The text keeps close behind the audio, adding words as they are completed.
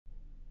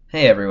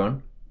Hey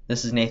everyone,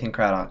 this is Nathan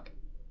Craddock,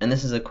 and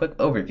this is a quick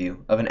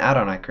overview of an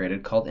add-on I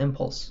created called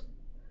Impulse.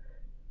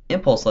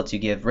 Impulse lets you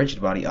give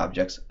rigid body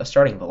objects a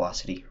starting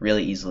velocity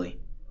really easily.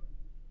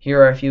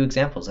 Here are a few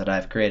examples that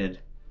I've created.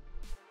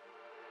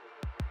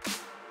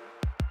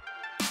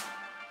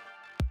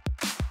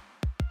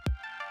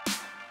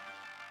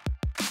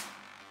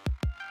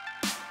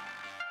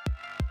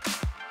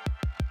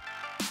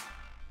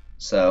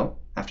 So,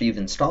 after you've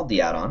installed the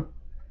add-on,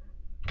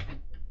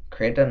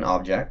 create an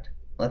object.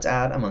 Let's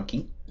add a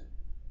monkey,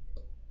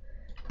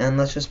 and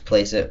let's just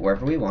place it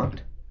wherever we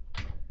want.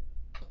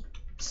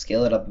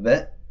 Scale it up a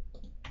bit,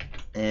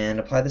 and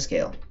apply the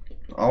scale.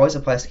 Always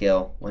apply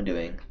scale when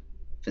doing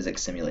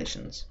physics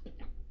simulations.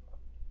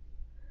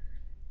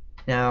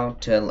 Now,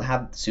 to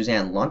have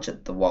Suzanne launch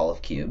at the wall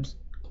of cubes,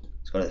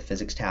 let's go to the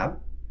Physics tab,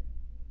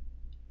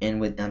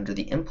 and under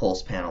the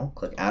Impulse panel,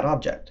 click Add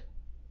Object.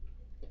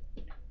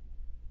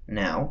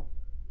 Now,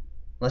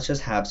 let's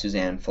just have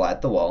Suzanne fly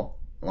at the wall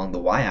along the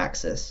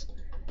y-axis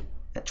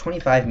at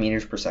 25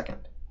 meters per second.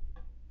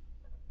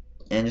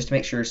 And just to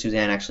make sure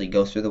Suzanne actually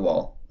goes through the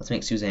wall, let's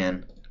make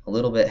Suzanne a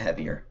little bit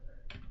heavier.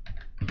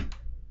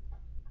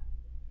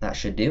 That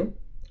should do.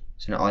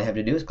 So now all you have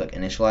to do is click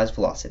Initialize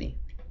Velocity.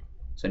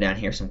 So down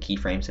here some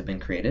keyframes have been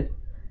created,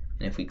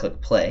 and if we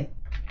click play,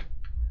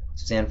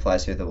 Suzanne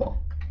flies through the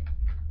wall.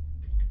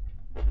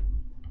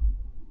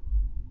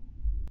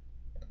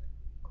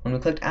 When we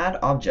clicked Add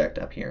Object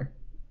up here,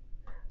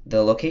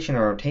 the location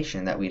or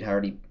rotation that we'd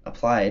already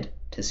applied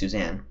to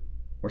Suzanne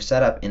were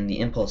set up in the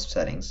impulse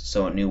settings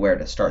so it knew where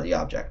to start the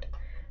object.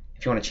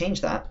 If you want to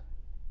change that,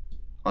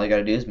 all you got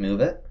to do is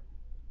move it,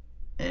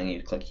 and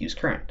you click Use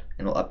Current,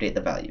 and it'll update the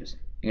values.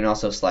 You can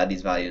also slide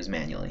these values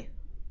manually.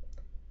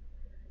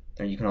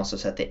 Then you can also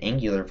set the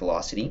angular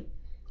velocity.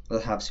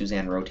 Let's have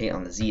Suzanne rotate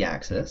on the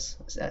z-axis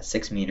at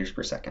 6 meters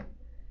per second.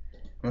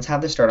 Let's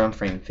have this start on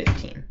frame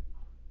 15.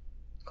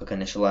 Click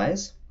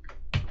Initialize,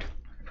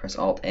 press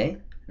Alt-A.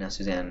 Now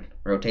Suzanne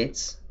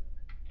rotates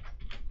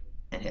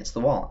and hits the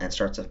wall and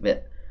starts a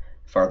bit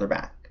farther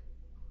back.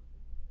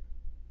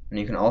 And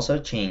you can also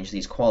change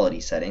these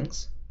quality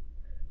settings,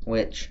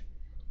 which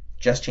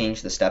just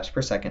change the steps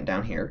per second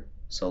down here,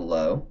 so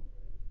low,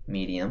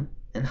 medium,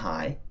 and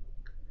high.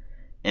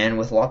 And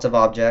with lots of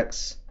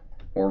objects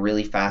or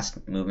really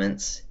fast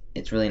movements,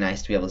 it's really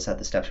nice to be able to set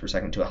the steps per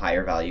second to a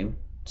higher value,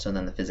 so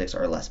then the physics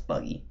are less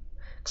buggy.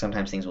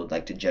 Sometimes things would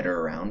like to jitter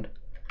around.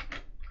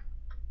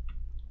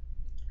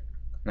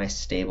 Nice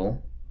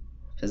stable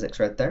physics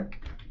right there.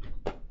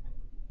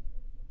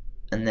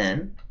 And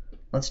then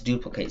let's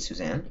duplicate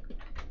Suzanne.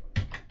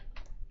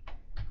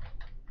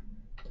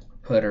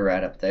 Put her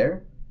right up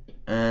there.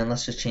 And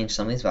let's just change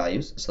some of these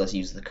values. So let's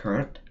use the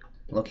current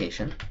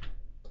location,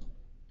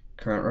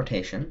 current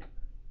rotation.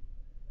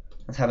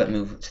 Let's have it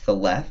move to the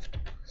left,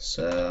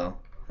 so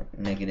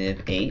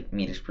 -8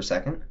 meters per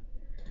second.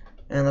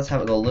 And let's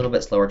have it go a little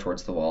bit slower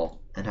towards the wall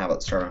and have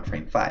it start on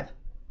frame 5.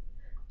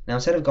 Now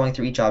instead of going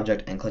through each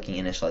object and clicking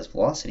Initialize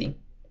Velocity,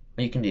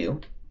 what you can do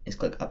is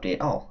click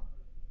Update All.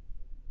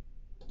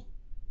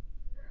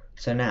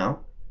 So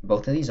now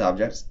both of these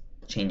objects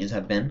changes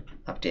have been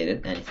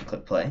updated, and if you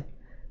click play,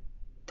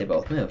 they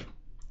both move.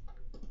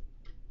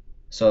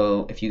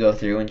 So if you go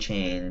through and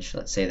change,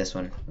 let's say this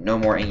one, no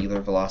more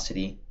angular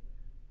velocity,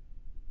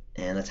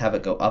 and let's have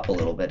it go up a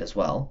little bit as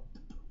well,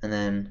 and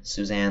then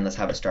Suzanne, let's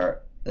have it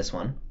start this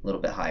one a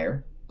little bit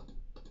higher,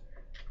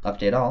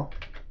 update all,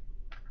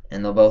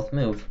 and they'll both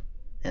move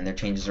and their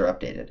changes are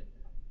updated.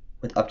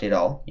 With update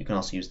all, you can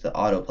also use the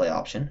autoplay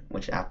option,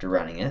 which after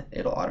running it,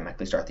 it'll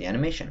automatically start the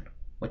animation,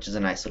 which is a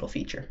nice little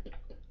feature.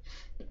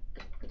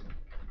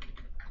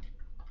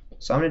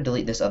 So I'm going to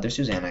delete this other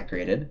Suzanne I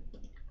created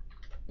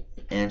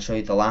and show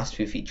you the last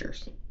few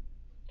features.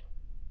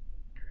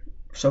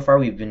 So far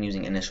we've been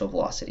using initial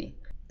velocity.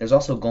 There's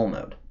also goal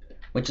mode,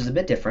 which is a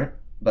bit different,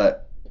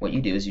 but what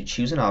you do is you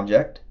choose an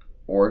object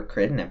or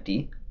create an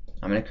empty.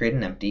 I'm going to create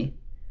an empty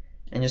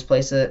and just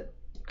place it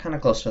kind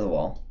of close to the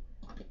wall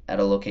at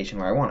a location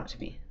where I want it to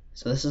be.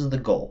 So this is the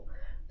goal.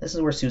 This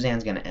is where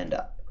Suzanne's going to end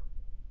up.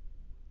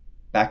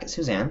 Back at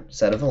Suzanne,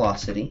 set a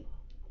velocity,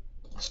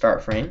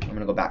 start frame, I'm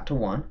going to go back to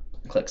 1,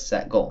 and click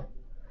Set Goal.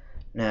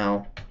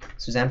 Now,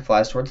 Suzanne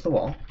flies towards the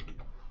wall,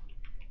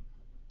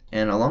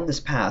 and along this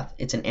path,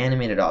 it's an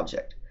animated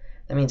object.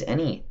 That means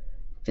any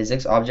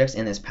physics objects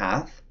in this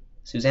path,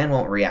 Suzanne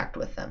won't react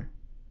with them.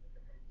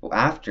 Well,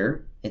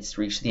 after it's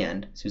reached the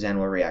end, Suzanne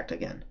will react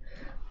again.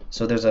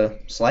 So there's a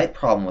slight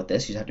problem with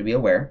this. You have to be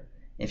aware.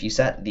 If you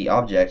set the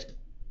object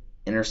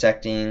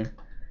intersecting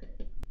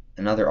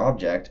another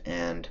object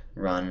and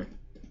run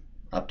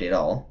update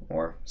all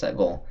or set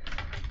goal,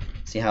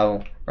 see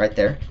how right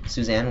there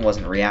Suzanne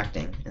wasn't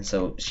reacting, and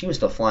so she was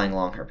still flying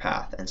along her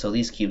path, and so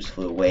these cubes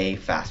flew way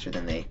faster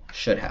than they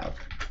should have.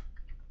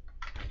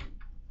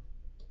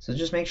 So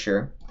just make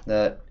sure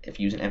that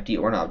if you use an empty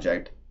or an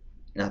object,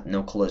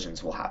 no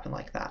collisions will happen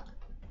like that.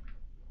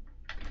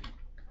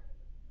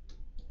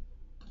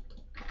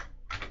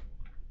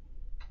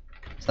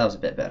 So that was a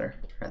bit better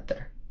right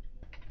there.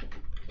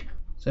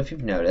 So if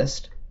you've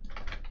noticed,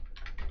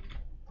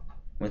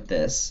 with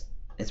this,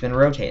 it's been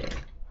rotating.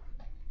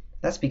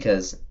 That's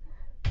because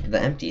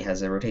the empty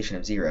has a rotation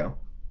of 0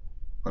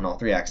 on all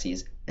 3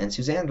 axes, and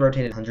Suzanne's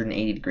rotated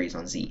 180 degrees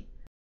on Z.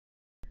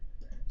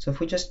 So if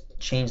we just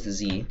change the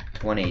Z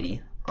to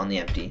 180 on the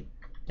empty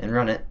and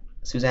run it,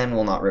 Suzanne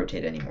will not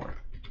rotate anymore.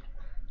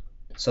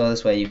 So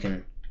this way you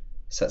can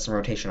set some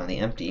rotation on the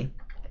empty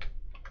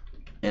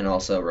and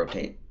also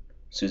rotate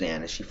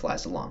Suzanne as she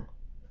flies along.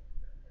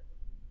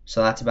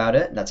 So that's about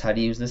it. That's how to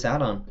use this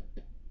add-on.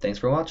 Thanks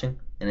for watching,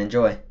 and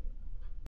enjoy.